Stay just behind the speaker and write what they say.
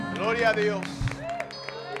Gloria a Dios.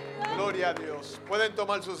 Gloria a Dios. Pueden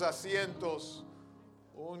tomar sus asientos.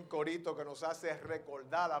 Un corito que nos hace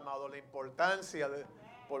recordar, amado, la importancia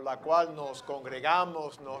por la cual nos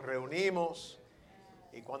congregamos, nos reunimos.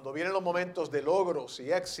 Y cuando vienen los momentos de logros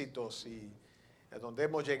y éxitos y donde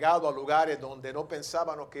hemos llegado a lugares donde no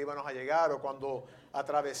pensábamos que íbamos a llegar, o cuando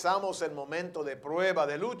atravesamos el momento de prueba,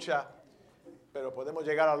 de lucha, pero podemos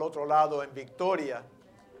llegar al otro lado en victoria,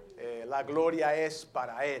 la gloria es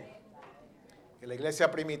para Él. Y la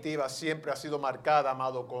iglesia primitiva siempre ha sido marcada,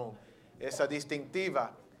 amado, con esa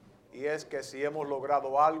distintiva, y es que si hemos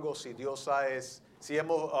logrado algo, si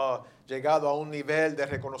hemos llegado a un nivel de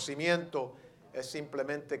reconocimiento, es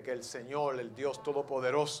simplemente que el Señor, el Dios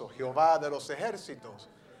Todopoderoso, Jehová de los ejércitos,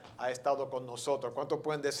 ha estado con nosotros. ¿Cuántos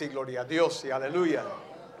pueden decir gloria a Dios y aleluya?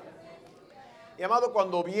 Y amado,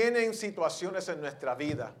 cuando vienen situaciones en nuestra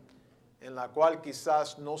vida en la cual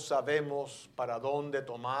quizás no sabemos para dónde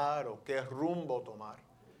tomar o qué rumbo tomar,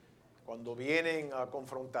 cuando vienen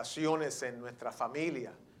confrontaciones en nuestra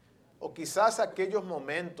familia, o quizás aquellos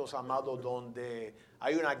momentos, amado, donde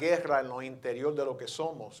hay una guerra en lo interior de lo que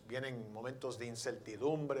somos, vienen momentos de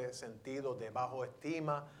incertidumbre, sentidos de bajo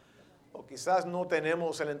estima, o quizás no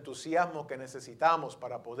tenemos el entusiasmo que necesitamos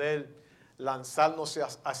para poder lanzarnos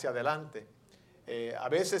hacia adelante. A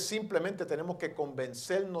veces simplemente tenemos que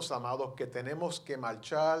convencernos, amados, que tenemos que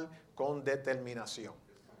marchar con determinación.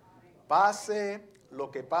 Pase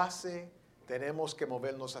lo que pase, tenemos que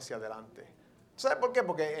movernos hacia adelante. ¿Sabe por qué?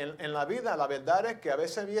 Porque en la vida la verdad es que a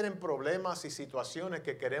veces vienen problemas y situaciones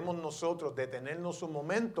que queremos nosotros detenernos un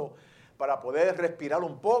momento para poder respirar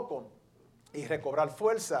un poco y recobrar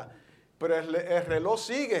fuerza. Pero el reloj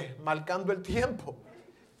sigue marcando el tiempo.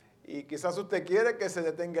 Y quizás usted quiere que se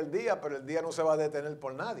detenga el día, pero el día no se va a detener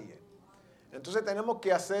por nadie. Entonces tenemos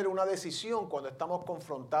que hacer una decisión cuando estamos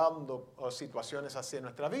confrontando situaciones así en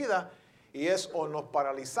nuestra vida. Y es o nos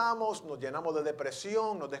paralizamos, nos llenamos de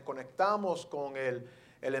depresión, nos desconectamos con el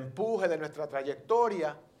empuje de nuestra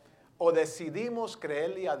trayectoria, o decidimos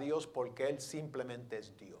creerle a Dios porque Él simplemente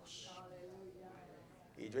es Dios.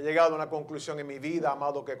 Y yo he llegado a una conclusión en mi vida,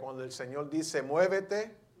 amado, que cuando el Señor dice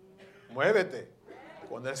muévete, muévete.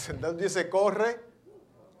 Cuando el Señor dice corre,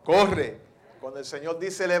 corre. Cuando el Señor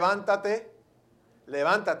dice levántate,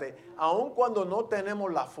 levántate. Aun cuando no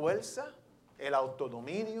tenemos la fuerza, el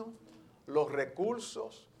autodominio, los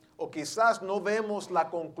recursos, o quizás no vemos la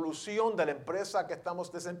conclusión de la empresa que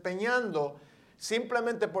estamos desempeñando,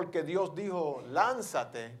 simplemente porque Dios dijo,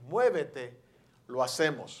 lánzate, muévete, lo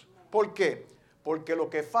hacemos. ¿Por qué? Porque lo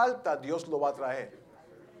que falta, Dios lo va a traer.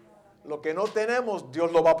 Lo que no tenemos,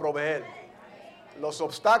 Dios lo va a proveer. Los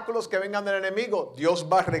obstáculos que vengan del enemigo, Dios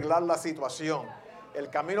va a arreglar la situación. El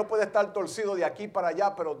camino puede estar torcido de aquí para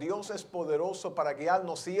allá, pero Dios es poderoso para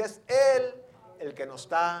guiarnos y es Él el que nos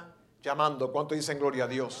está llamando. ¿Cuánto dicen gloria a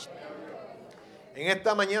Dios? En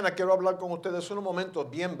esta mañana quiero hablar con ustedes unos momentos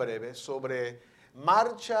bien breves sobre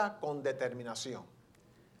marcha con determinación.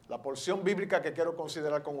 La porción bíblica que quiero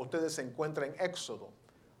considerar con ustedes se encuentra en Éxodo.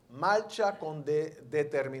 Marcha con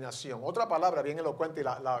determinación. Otra palabra bien elocuente y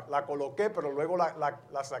la coloqué, pero luego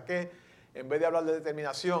la saqué. En vez de hablar de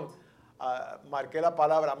determinación, marqué la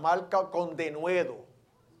palabra marca con denuedo.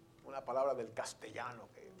 Una palabra del castellano,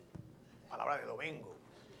 palabra de domingo.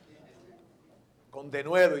 Con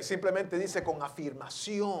denuedo, y simplemente dice con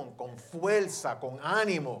afirmación, con fuerza, con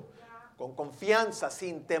ánimo, con confianza,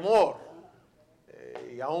 sin temor.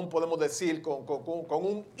 Y aún podemos decir con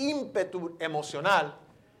un ímpetu emocional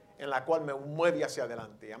en la cual me mueve hacia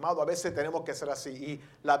adelante. Amado, a veces tenemos que ser así. Y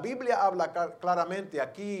la Biblia habla claramente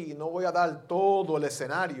aquí, y no voy a dar todo el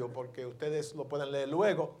escenario porque ustedes lo pueden leer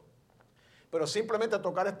luego, pero simplemente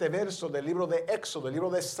tocar este verso del libro de Éxodo, el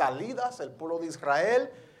libro de salidas. El pueblo de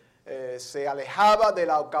Israel se alejaba de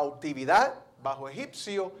la cautividad bajo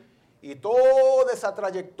egipcio, y toda esa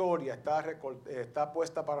trayectoria está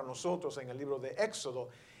puesta para nosotros en el libro de Éxodo.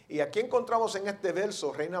 Y aquí encontramos en este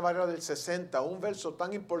verso, Reina Valera del 60, un verso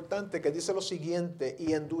tan importante que dice lo siguiente: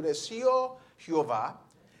 y endureció Jehová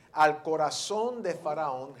al corazón de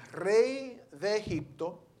Faraón, rey de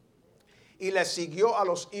Egipto, y le siguió a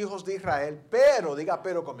los hijos de Israel, pero, diga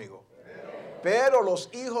pero conmigo, pero los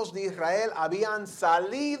hijos de Israel habían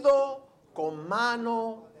salido con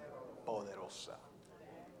mano poderosa.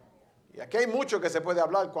 Y aquí hay mucho que se puede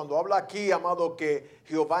hablar. Cuando habla aquí, amado, que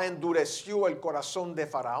Jehová endureció el corazón de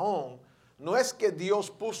Faraón, no es que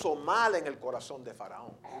Dios puso mal en el corazón de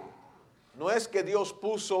Faraón. No es que Dios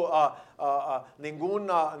puso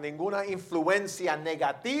ninguna influencia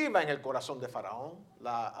negativa en el corazón de Faraón.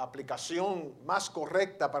 La aplicación más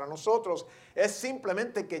correcta para nosotros es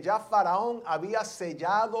simplemente que ya Faraón había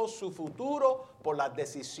sellado su futuro por las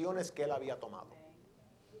decisiones que él había tomado.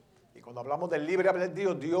 Y cuando hablamos del libre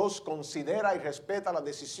albedrío, Dios considera y respeta las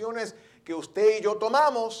decisiones que usted y yo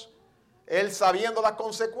tomamos, Él sabiendo las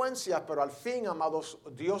consecuencias, pero al fin, amados,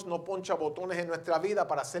 Dios no poncha botones en nuestra vida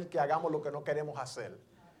para hacer que hagamos lo que no queremos hacer.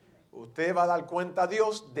 Usted va a dar cuenta a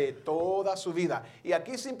Dios de toda su vida. Y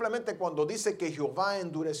aquí simplemente cuando dice que Jehová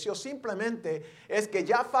endureció, simplemente es que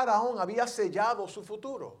ya Faraón había sellado su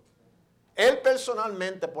futuro. Él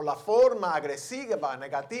personalmente, por la forma agresiva,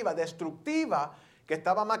 negativa, destructiva, que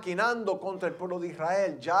estaba maquinando contra el pueblo de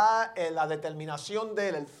Israel, ya la determinación de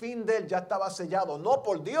él, el fin de él ya estaba sellado, no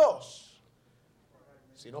por Dios,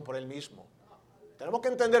 sino por él mismo. Tenemos que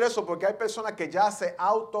entender eso porque hay personas que ya se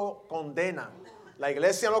autocondenan. La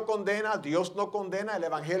iglesia no condena, Dios no condena, el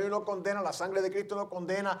evangelio no condena, la sangre de Cristo no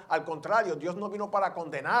condena. Al contrario, Dios no vino para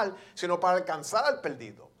condenar, sino para alcanzar al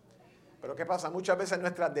perdido. Pero ¿qué pasa? Muchas veces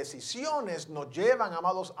nuestras decisiones nos llevan,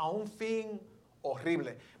 amados, a un fin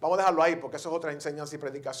horrible. Vamos a dejarlo ahí porque eso es otra enseñanza y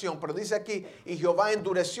predicación. Pero dice aquí, y Jehová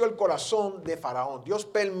endureció el corazón de Faraón. Dios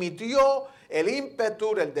permitió el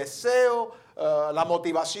ímpetu, el deseo, la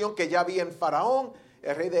motivación que ya había en Faraón,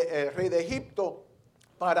 el rey de Egipto,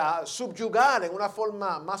 para subyugar en una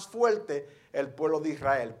forma más fuerte el pueblo de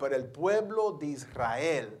Israel. Pero el pueblo de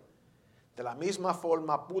Israel, de la misma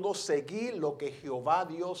forma, pudo seguir lo que Jehová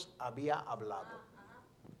Dios había hablado.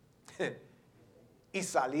 Y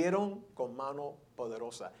salieron con mano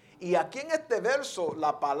poderosa. Y aquí en este verso,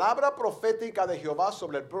 la palabra profética de Jehová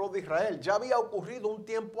sobre el pueblo de Israel ya había ocurrido un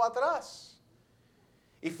tiempo atrás.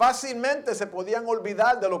 Y fácilmente se podían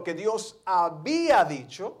olvidar de lo que Dios había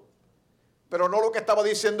dicho, pero no lo que estaba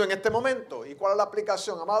diciendo en este momento. ¿Y cuál es la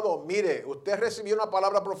aplicación? Amado, mire, usted recibió una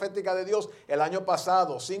palabra profética de Dios el año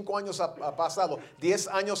pasado, 5 años ha pasado, 10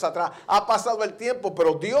 años atrás. Ha pasado el tiempo,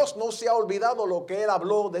 pero Dios no se ha olvidado lo que Él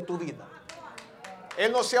habló de tu vida.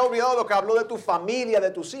 Él no se ha olvidado lo que habló de tu familia,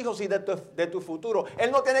 de tus hijos y de tu futuro.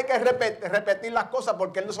 Él no tiene que repetir las cosas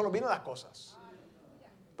porque Él no se le olvidan las cosas.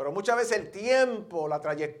 Pero muchas veces el tiempo, la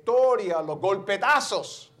trayectoria, los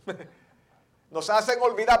golpetazos nos hacen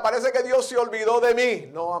olvidar. Parece que Dios se olvidó de mí.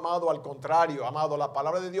 No, amado, al contrario. Amado, la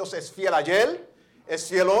palabra de Dios es fiel ayer, es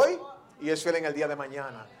fiel hoy y es fiel en el día de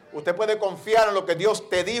mañana. Usted puede confiar en lo que Dios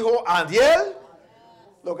te dijo ayer,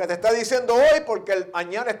 lo que te está diciendo hoy, porque el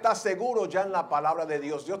mañana está seguro ya en la palabra de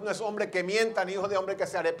Dios. Dios no es hombre que mienta, ni hijo de hombre que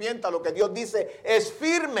se arrepienta. Lo que Dios dice es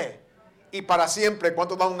firme y para siempre.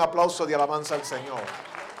 ¿Cuántos dan un aplauso de alabanza al Señor?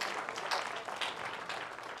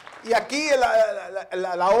 Y aquí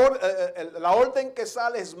la orden que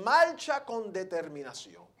sale es marcha con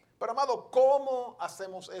determinación. Pero amado, ¿cómo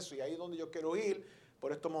hacemos eso? Y ahí es donde yo quiero ir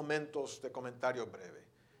por estos momentos de comentarios breves.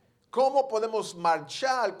 ¿Cómo podemos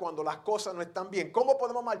marchar cuando las cosas no están bien? ¿Cómo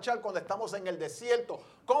podemos marchar cuando estamos en el desierto?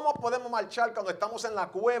 ¿Cómo podemos marchar cuando estamos en la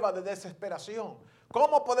cueva de desesperación?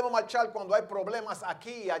 ¿Cómo podemos marchar cuando hay problemas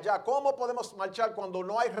aquí y allá? ¿Cómo podemos marchar cuando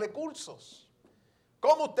no hay recursos?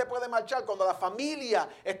 ¿Cómo usted puede marchar cuando la familia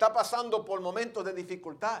está pasando por momentos de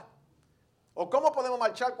dificultad? ¿O cómo podemos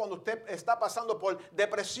marchar cuando usted está pasando por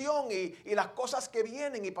depresión y las cosas que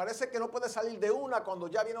vienen y parece que no puede salir de una cuando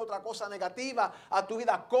ya viene otra cosa negativa a tu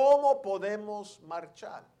vida? ¿Cómo podemos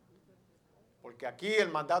marchar? Porque aquí el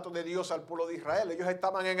mandato de Dios al pueblo de Israel, ellos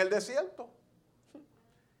estaban en el desierto.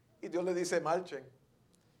 Y Dios les dice, marchen.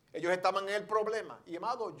 Ellos estaban en el problema. Y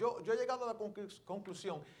amado, yo he llegado a la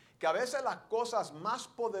conclusión que a veces las cosas más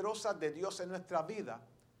poderosas de Dios en nuestra vida,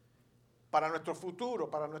 para nuestro futuro,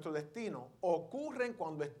 para nuestro destino, ocurren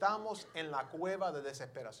cuando estamos en la cueva de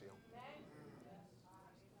desesperación.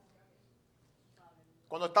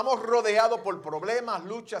 Cuando estamos rodeados por problemas,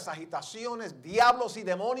 luchas, agitaciones, diablos y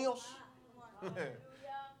demonios.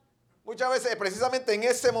 Muchas veces, precisamente en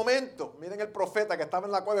ese momento, miren el profeta que estaba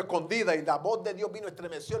en la cueva escondida y la voz de Dios vino,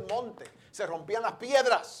 estremeció el monte, se rompían las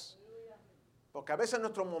piedras. Porque a veces en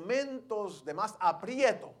nuestros momentos de más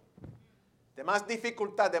aprieto, de más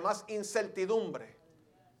dificultad, de más incertidumbre,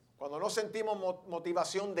 cuando no sentimos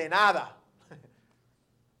motivación de nada,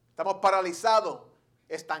 estamos paralizados,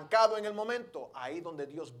 estancados en el momento, ahí donde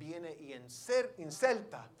Dios viene y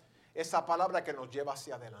inserta esa palabra que nos lleva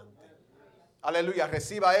hacia adelante. Aleluya,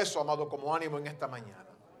 reciba eso, amado, como ánimo en esta mañana.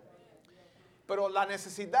 Pero la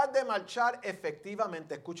necesidad de marchar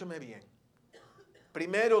efectivamente, escúcheme bien,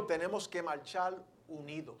 primero tenemos que marchar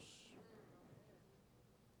unidos.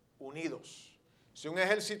 Unidos. Si un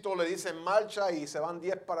ejército le dicen marcha y se van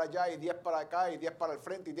 10 para allá y 10 para acá y 10 para el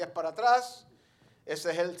frente y 10 para atrás,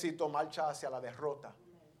 ese ejército marcha hacia la derrota.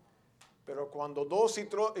 Pero cuando dos y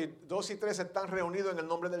tres están reunidos en el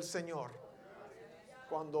nombre del Señor,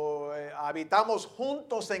 cuando habitamos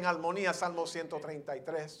juntos en armonía, Salmo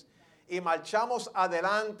 133, y marchamos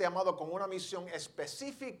adelante, amado, con una misión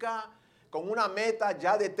específica, con una meta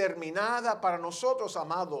ya determinada para nosotros,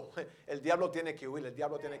 amado, el diablo tiene que huir, el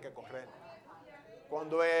diablo tiene que correr.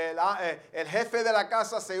 Cuando el jefe de la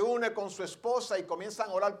casa se une con su esposa y comienzan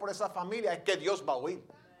a orar por esa familia, es que Dios va a huir.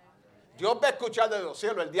 Dios va a escuchar desde los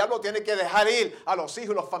cielos. El diablo tiene que dejar ir a los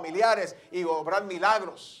hijos, los familiares y obrar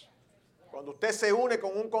milagros. Cuando usted se une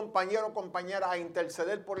con un compañero o compañera a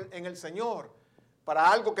interceder en el Señor para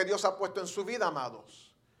algo que Dios ha puesto en su vida,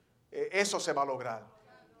 amados, eso se va a lograr.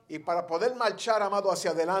 Y para poder marchar, amado,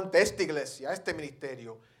 hacia adelante, esta iglesia, este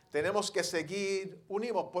ministerio, tenemos que seguir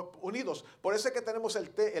unidos. Por eso es que tenemos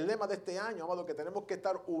el lema de este año, amado, que tenemos que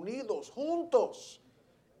estar unidos, juntos.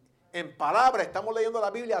 En palabra, estamos leyendo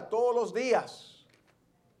la Biblia todos los días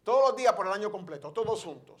por el año completo, todos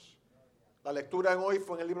juntos. La lectura en hoy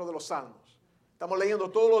fue en el libro de los Salmos. Estamos leyendo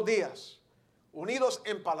todos los días, unidos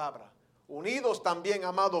en palabra, unidos también,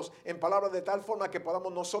 amados, en palabra, de tal forma que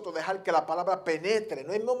podamos nosotros dejar que la palabra penetre.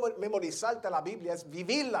 No es memorizarte la Biblia, es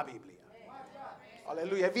vivir la Biblia.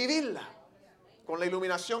 Aleluya, es vivirla con la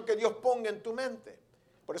iluminación que Dios ponga en tu mente.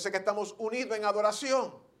 Por eso es que estamos unidos en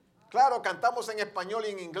adoración. Claro, cantamos en español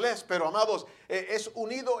y en inglés, pero amados, es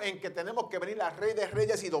unido en que tenemos que venir al Rey de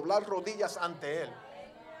Reyes y doblar rodillas ante Él.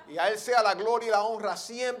 Y a Él sea la gloria y la honra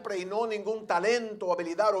siempre, y no ningún talento,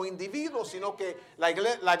 habilidad o individuo, sino que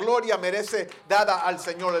la gloria merece dada al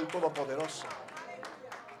Señor el Todopoderoso.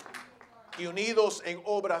 Y unidos en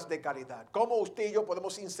obras de caridad. ¿Cómo usted y yo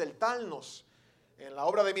podemos insertarnos en la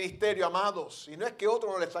obra de ministerio, amados? Y no es que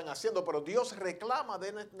otros no lo están haciendo, pero Dios reclama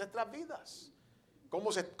de nuestras vidas.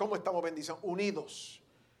 ¿Cómo estamos bendición? Unidos.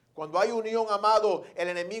 Cuando hay unión, amado, el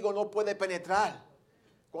enemigo no puede penetrar.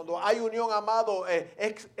 Cuando hay unión, amado,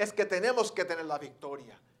 es que tenemos que tener la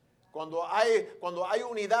victoria. Cuando hay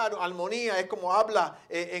unidad, armonía, es como habla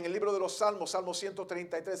en el libro de los Salmos, Salmo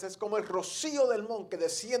 133, es como el rocío del monte que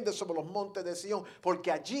desciende sobre los montes de Sión, porque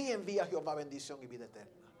allí envía Jehová bendición y vida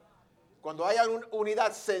eterna. Cuando hay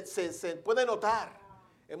unidad se puede notar.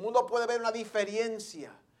 El mundo puede ver una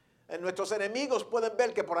diferencia. Nuestros enemigos pueden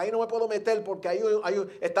ver que por ahí no me puedo meter porque ahí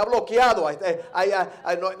está bloqueado,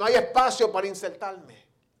 no hay espacio para insertarme.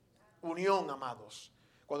 Unión, amados.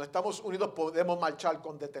 Cuando estamos unidos podemos marchar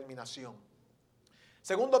con determinación.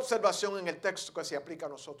 Segunda observación en el texto que se aplica a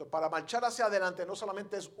nosotros. Para marchar hacia adelante no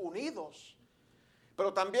solamente es unidos,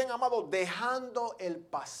 pero también, amados, dejando el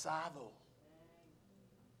pasado.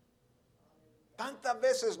 Tantas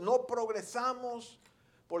veces no progresamos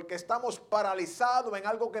porque estamos paralizados en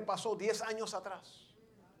algo que pasó 10 años atrás.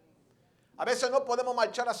 A veces no podemos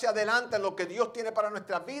marchar hacia adelante en lo que Dios tiene para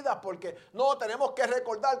nuestras vidas porque no, tenemos que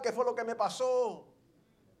recordar qué fue lo que me pasó.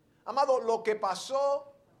 Amado, lo que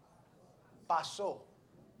pasó, pasó.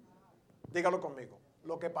 Dígalo conmigo.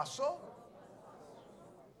 Lo que pasó,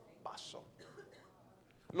 pasó.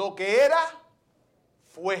 Lo que era,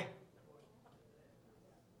 fue.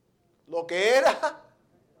 Lo que era,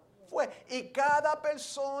 fue. Y cada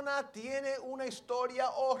persona tiene una historia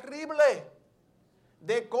horrible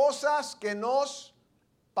de cosas que nos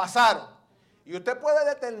pasaron. Y usted puede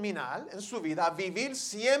determinar en su vida vivir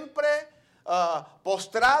siempre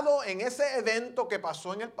postrado en ese evento que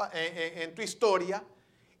pasó en tu historia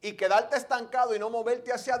y quedarte estancado y no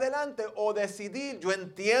moverte hacia adelante, o decidir, yo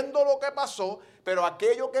entiendo lo que pasó, pero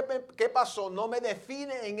aquello que pasó no me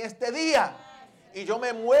define en este día. Y yo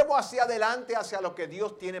me muevo hacia adelante, hacia lo que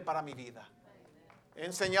Dios tiene para mi vida. He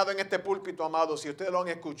enseñado en este púlpito, amados, si ustedes lo han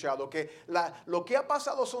escuchado, que lo que ha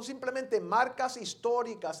pasado son simplemente marcas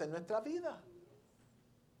históricas en nuestra vida.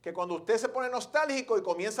 Que cuando usted se pone nostálgico y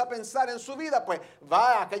comienza a pensar en su vida, pues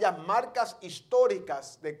va a aquellas marcas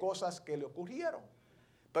históricas de cosas que le ocurrieron.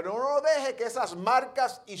 Pero no deje que esas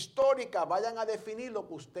marcas históricas vayan a definir lo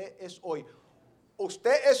que usted es hoy.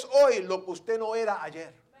 Usted es hoy lo que usted no era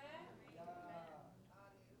ayer.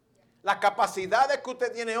 Las capacidades que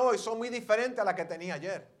usted tiene hoy son muy diferentes a las que tenía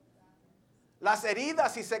ayer. Las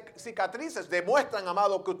heridas y cicatrices demuestran,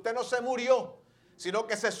 amado, que usted no se murió, sino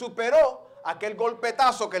que se superó aquel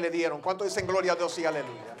golpetazo que le dieron. ¿Cuántos dicen gloria a Dios y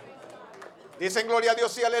aleluya? Dicen gloria a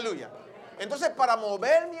Dios y aleluya. Entonces, para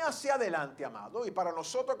moverme hacia adelante, amado, y para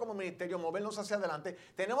nosotros como ministerio movernos hacia adelante,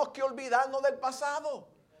 tenemos que olvidarnos del pasado.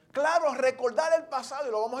 Claro, recordar el pasado,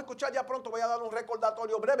 y lo vamos a escuchar ya pronto, voy a dar un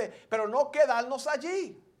recordatorio breve, pero no quedarnos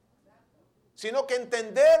allí, sino que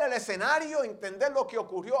entender el escenario, entender lo que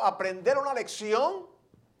ocurrió, aprender una lección,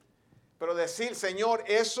 pero decir, Señor,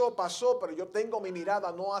 eso pasó, pero yo tengo mi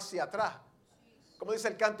mirada no hacia atrás, como dice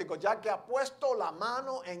el cántico, ya que ha puesto la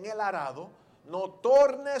mano en el arado, no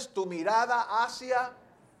tornes tu mirada hacia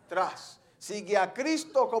atrás. Sigue a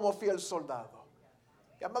Cristo como fiel soldado.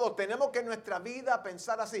 Y, amado, tenemos que en nuestra vida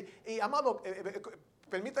pensar así. Y, amado,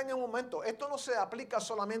 permítanme un momento, esto no se aplica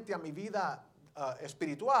solamente a mi vida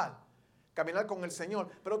espiritual, caminar con el Señor,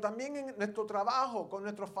 pero también en nuestro trabajo, con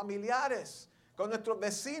nuestros familiares, con nuestros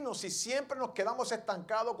vecinos, si siempre nos quedamos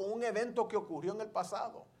estancados con un evento que ocurrió en el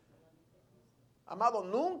pasado. Amado,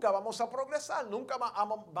 nunca vamos a progresar, nunca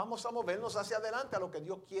vamos a movernos hacia adelante a lo que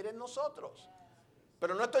Dios quiere en nosotros.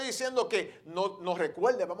 Pero no estoy diciendo que no nos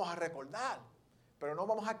recuerde, vamos a recordar. Pero no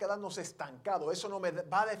vamos a quedarnos estancados. Eso no me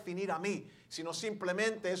va a definir a mí, sino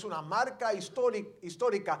simplemente es una marca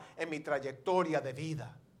histórica en mi trayectoria de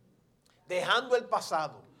vida. Dejando el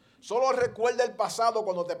pasado. Solo recuerda el pasado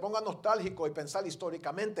cuando te pongas nostálgico y pensar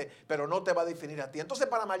históricamente, pero no te va a definir a ti. Entonces,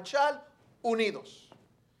 para marchar unidos.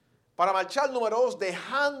 Para marchar, número 2,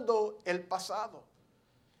 dejando el pasado.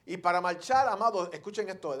 Y para marchar, amados, escuchen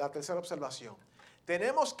esto, la tercera observación.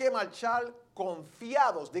 Tenemos que marchar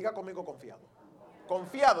confiados. Diga conmigo confiado.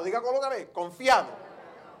 Confiado, diga con otra vez, confiado.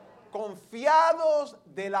 Confiados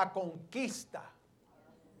de la conquista.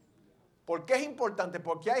 ¿Por qué es importante?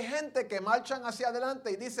 Porque hay gente que marchan hacia adelante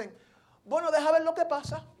y dicen, bueno, deja ver lo que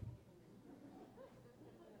pasa.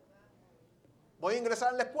 Voy a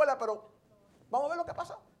ingresar en la escuela, pero vamos a ver lo que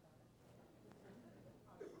pasa.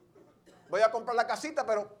 Voy a comprar la casita,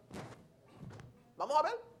 pero vamos a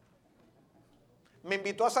ver. Me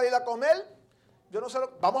invitó a salir a comer, yo no sé,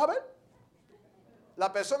 vamos a ver.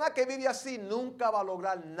 La persona que vive así nunca va a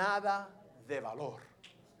lograr nada de valor.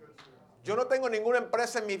 Yo no tengo ninguna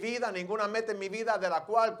empresa en mi vida, ninguna meta en mi vida de la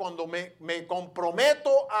cual cuando me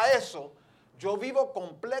comprometo a eso, yo vivo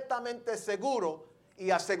completamente seguro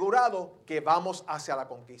y asegurado que vamos hacia la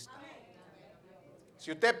conquista.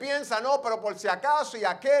 Si usted piensa, no, pero por si acaso y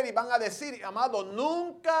aquel y van a decir, amado,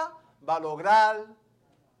 nunca va a lograr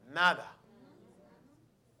nada.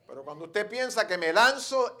 Pero cuando usted piensa que me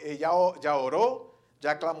lanzo, ya oró,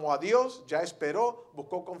 ya clamó a Dios, ya esperó,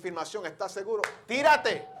 buscó confirmación, está seguro,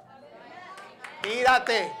 tírate.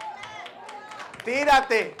 Tírate.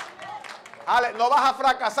 Tírate. No vas a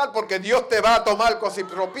fracasar porque Dios te va a tomar. Si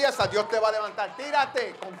tropiezas, Dios te va a levantar.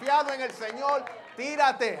 Tírate. Confiado en el Señor.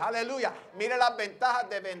 Tírate. Aleluya. Mire las ventajas,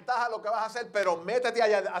 desventajas, lo que vas a hacer. Pero métete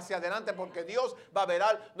hacia adelante porque Dios va a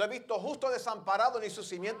verar. No he visto justo desamparado ni su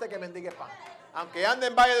simiente que mendigue pan. Aunque ande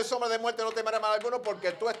en valle de sombra de muerte, no temeré mal alguno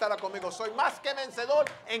porque tú estarás conmigo. Soy más que vencedor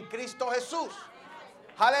en Cristo Jesús.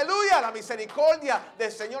 Aleluya, la misericordia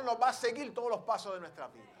del Señor nos va a seguir todos los pasos de nuestra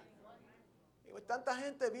vida. Y tanta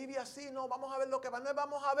gente vive así, no, vamos a ver lo que va, no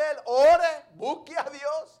vamos a ver, ore, busque a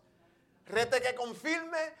Dios, rete que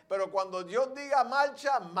confirme, pero cuando Dios diga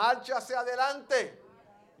marcha, marcha hacia adelante.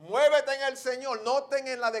 Muévete en el Señor. Noten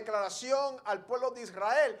en la declaración al pueblo de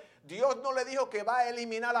Israel, Dios no le dijo que va a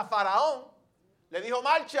eliminar a Faraón, le dijo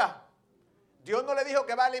marcha. Dios no le dijo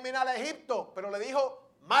que va a eliminar a Egipto, pero le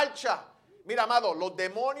dijo marcha. Mira, amado, los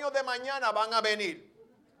demonios de mañana van a venir.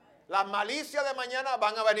 Las malicias de mañana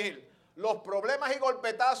van a venir. Los problemas y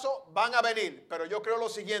golpetazos van a venir. Pero yo creo lo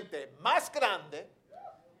siguiente, más grande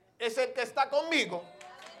es el que está conmigo.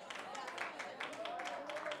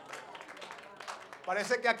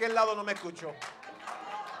 Parece que aquel lado no me escuchó.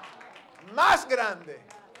 Más grande.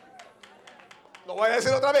 Lo voy a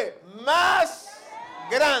decir otra vez. Más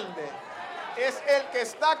grande es el que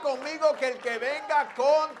está conmigo que el que venga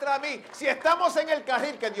contra mí. Si estamos en el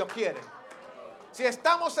carril que Dios quiere, si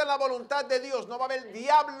estamos en la voluntad de Dios, no va a haber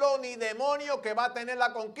diablo ni demonio que va a tener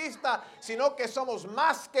la conquista, sino que somos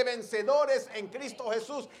más que vencedores en Cristo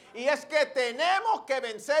Jesús. Y es que tenemos que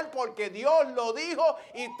vencer porque Dios lo dijo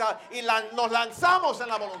y nos lanzamos en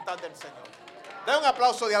la voluntad del Señor. Den un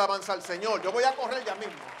aplauso de alabanza al Señor. Yo voy a correr ya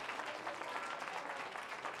mismo.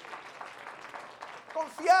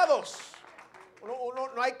 Confiados. Uno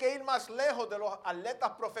no hay que ir más lejos de los atletas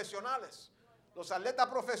profesionales. Los atletas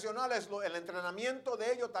profesionales, el entrenamiento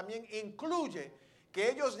de ellos también incluye que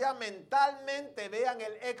ellos ya mentalmente vean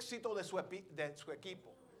el éxito de su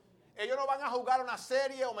equipo. Ellos no van a jugar una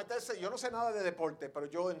serie o meterse, yo no sé nada de deporte, pero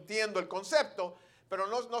yo entiendo el concepto, pero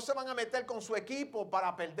no se van a meter con su equipo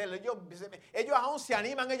para perderlo. Ellos aún se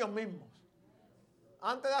animan ellos mismos.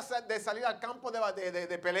 Antes de salir al campo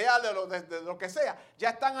de pelear, de lo que sea, ya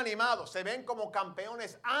están animados, se ven como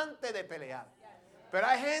campeones antes de pelear. Pero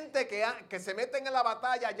hay gente que se meten en la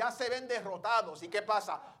batalla, ya se ven derrotados. ¿Y qué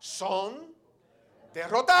pasa? Son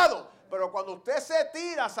derrotados. Pero cuando usted se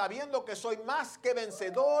tira sabiendo que soy más que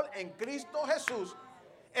vencedor en Cristo Jesús,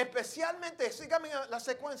 especialmente, síganme la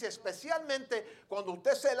secuencia, especialmente cuando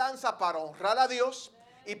usted se lanza para honrar a Dios,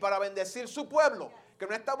 y para bendecir su pueblo, que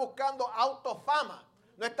no está buscando autofama,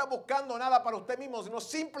 no está buscando nada para usted mismo, sino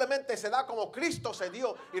simplemente se da como Cristo se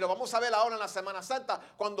dio. Y lo vamos a ver ahora en la Semana Santa,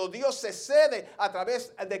 cuando Dios se cede a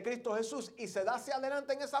través de Cristo Jesús y se da hacia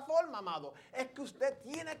adelante en esa forma, amado. Es que usted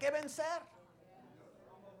tiene que vencer.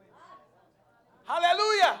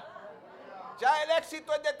 Aleluya. Ya el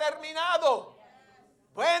éxito es determinado.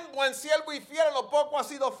 Buen siervo y fiel, en lo poco has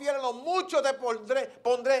sido fiel, en lo mucho te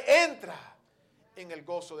pondré, entra en el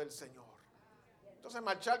gozo del Señor. Entonces,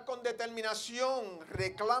 marchar con determinación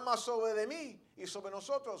reclama sobre de mí y sobre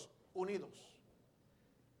nosotros unidos.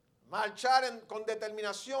 Marchar con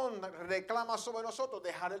determinación reclama sobre nosotros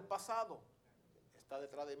dejar el pasado. Está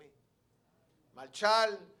detrás de mí.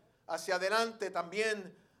 Marchar hacia adelante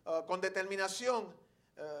también con determinación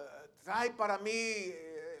trae para mí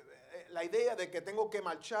la idea de que tengo que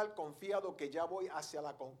marchar confiado que ya voy hacia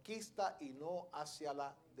la conquista y no hacia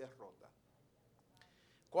la derrota.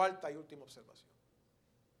 Cuarta y última observación.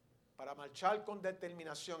 Para marchar con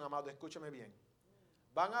determinación, amado, escúchame bien.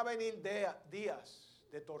 Van a venir días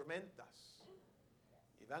de tormentas.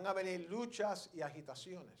 Y van a venir luchas y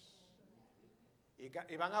agitaciones.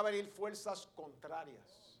 Y van a venir fuerzas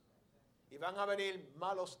contrarias. Y van a venir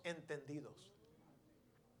malos entendidos.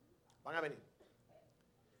 Van a venir.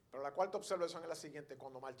 Pero la cuarta observación es la siguiente.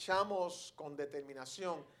 Cuando marchamos con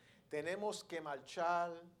determinación, tenemos que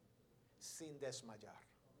marchar sin desmayar.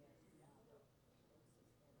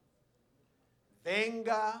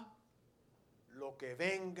 Venga lo que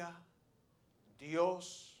venga,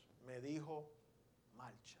 Dios me dijo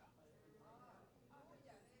marcha.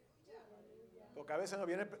 Porque a veces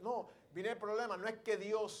viene el problema, no es que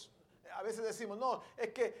Dios, a veces decimos, no, es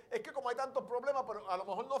que como hay tantos problemas, pero a lo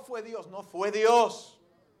mejor no fue Dios.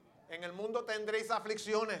 En el mundo tendréis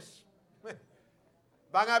aflicciones,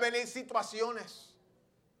 van a venir situaciones,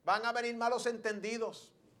 van a venir malos entendidos.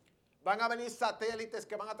 Van a venir satélites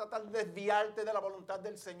que van a tratar de desviarte de la voluntad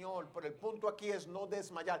del Señor. Pero el punto aquí es no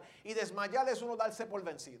desmayar. Y desmayar es uno darse por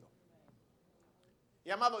vencido. Y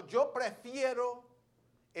amado, yo prefiero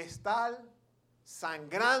estar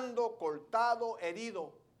sangrando, cortado,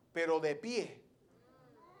 herido, pero de pie.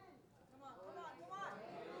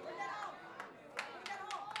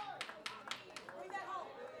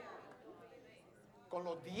 Con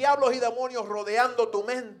los diablos y demonios rodeando tu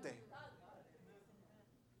mente.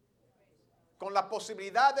 Con las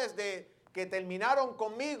posibilidades de que terminaron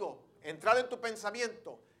conmigo, entrar en tu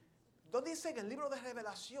pensamiento. ¿No dice en el libro de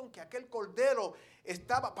Revelación que aquel cordero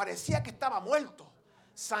parecía que estaba muerto,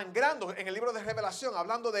 sangrando? En el libro de Revelación,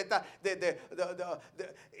 hablando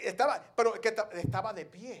pero que estaba de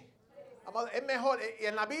pie. Es mejor,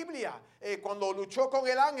 en la Biblia, cuando luchó con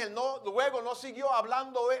el ángel, luego no siguió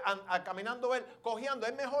hablando, caminando él, cojeando.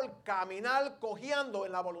 Es mejor caminar cojeando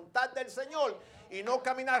en la voluntad del Señor y no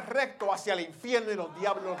caminar recto hacia el infierno y los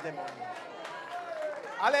diablos demonios.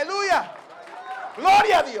 Aleluya.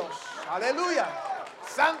 Gloria a Dios. Aleluya.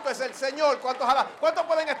 Santo es el Señor. ¿Cuántos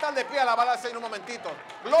pueden estar de pie a alabar al Señor un momentito?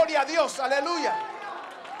 Gloria a Dios. Aleluya.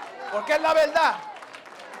 Porque es la verdad.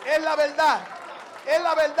 Es la verdad. Es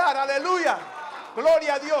la verdad. Aleluya.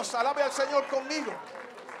 Gloria a Dios. Alabe al Señor conmigo.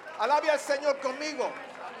 Alabe al Señor conmigo.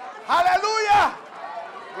 Aleluya.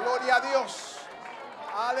 Gloria a Dios.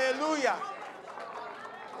 Aleluya.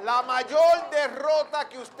 La mayor derrota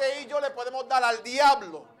que usted y yo le podemos dar al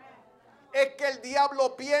diablo es que el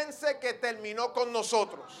diablo piense que terminó con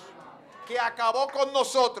nosotros, que acabó con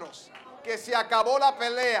nosotros, que se acabó la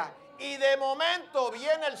pelea. Y de momento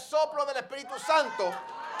viene el soplo del Espíritu Santo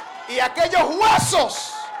y aquellos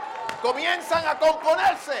huesos comienzan a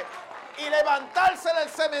componerse y levantarse del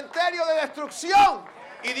cementerio de destrucción.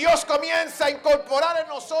 Y Dios comienza a incorporar en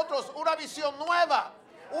nosotros una visión nueva,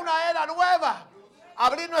 una era nueva.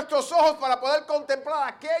 Abrir nuestros ojos para poder contemplar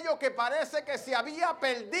aquello que parece que se había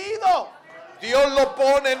perdido. Dios lo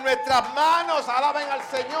pone en nuestras manos. Alaben al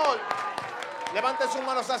Señor. Levanten sus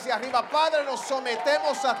manos hacia arriba. Padre, nos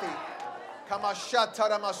sometemos a ti.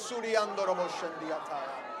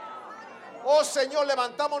 Oh Señor,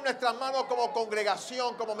 levantamos nuestras manos como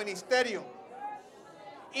congregación, como ministerio.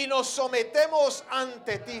 Y nos sometemos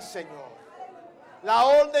ante ti, Señor. La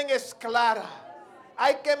orden es clara.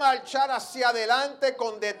 Hay que marchar hacia adelante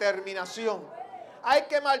con determinación. Hay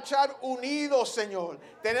que marchar unidos, Señor.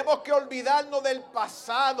 Tenemos que olvidarnos del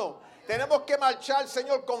pasado. Tenemos que marchar,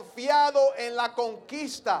 Señor, confiado en la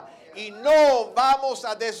conquista. Y no vamos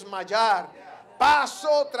a desmayar.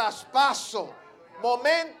 Paso tras paso.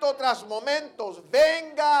 Momento tras momento.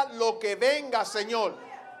 Venga lo que venga, Señor.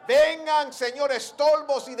 Vengan, Señor,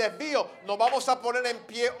 estorbos y desvíos. Nos vamos a poner en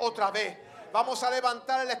pie otra vez. Vamos a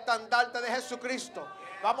levantar el estandarte de Jesucristo.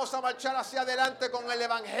 Vamos a marchar hacia adelante con el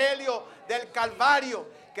Evangelio del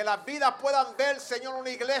Calvario. Que las vidas puedan ver, Señor, una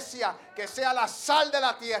iglesia que sea la sal de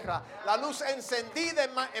la tierra, la luz encendida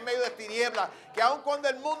en medio de tinieblas. Que aun cuando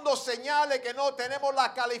el mundo señale que no tenemos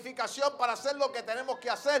la calificación para hacer lo que tenemos que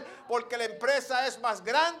hacer, porque la empresa es más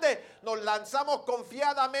grande, nos lanzamos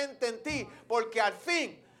confiadamente en ti, porque al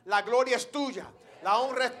fin la gloria es tuya. La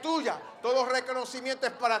honra es tuya, todo reconocimiento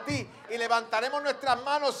es para ti. Y levantaremos nuestras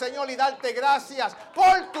manos, Señor, y darte gracias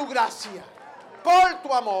por tu gracia, por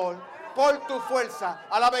tu amor, por tu fuerza.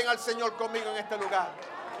 Alaben al Señor conmigo en este lugar.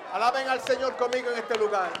 Alaben al Señor conmigo en este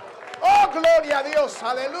lugar. ¡Oh, gloria a Dios!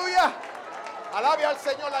 ¡Aleluya! Alabe al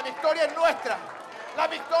Señor, la victoria es nuestra. La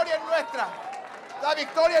victoria es nuestra. La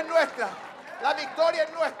victoria es nuestra. La victoria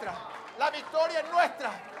es nuestra. La victoria es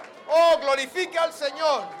nuestra. ¡Oh, glorifica al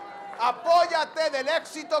Señor! Apóyate del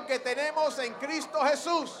éxito que tenemos en Cristo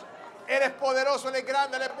Jesús. Eres poderoso, eres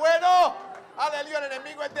grande, eres bueno. Aleluya, el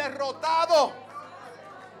enemigo es derrotado.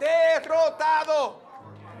 Derrotado.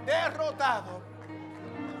 Derrotado.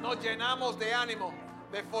 Nos llenamos de ánimo,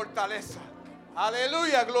 de fortaleza.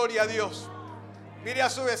 Aleluya, gloria a Dios. Mire a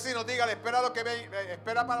su vecino, dígale, espera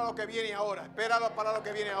para lo que viene ahora. Espera para lo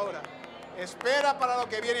que viene ahora. Espera para lo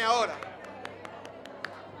que viene ahora.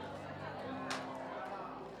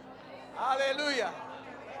 Aleluya.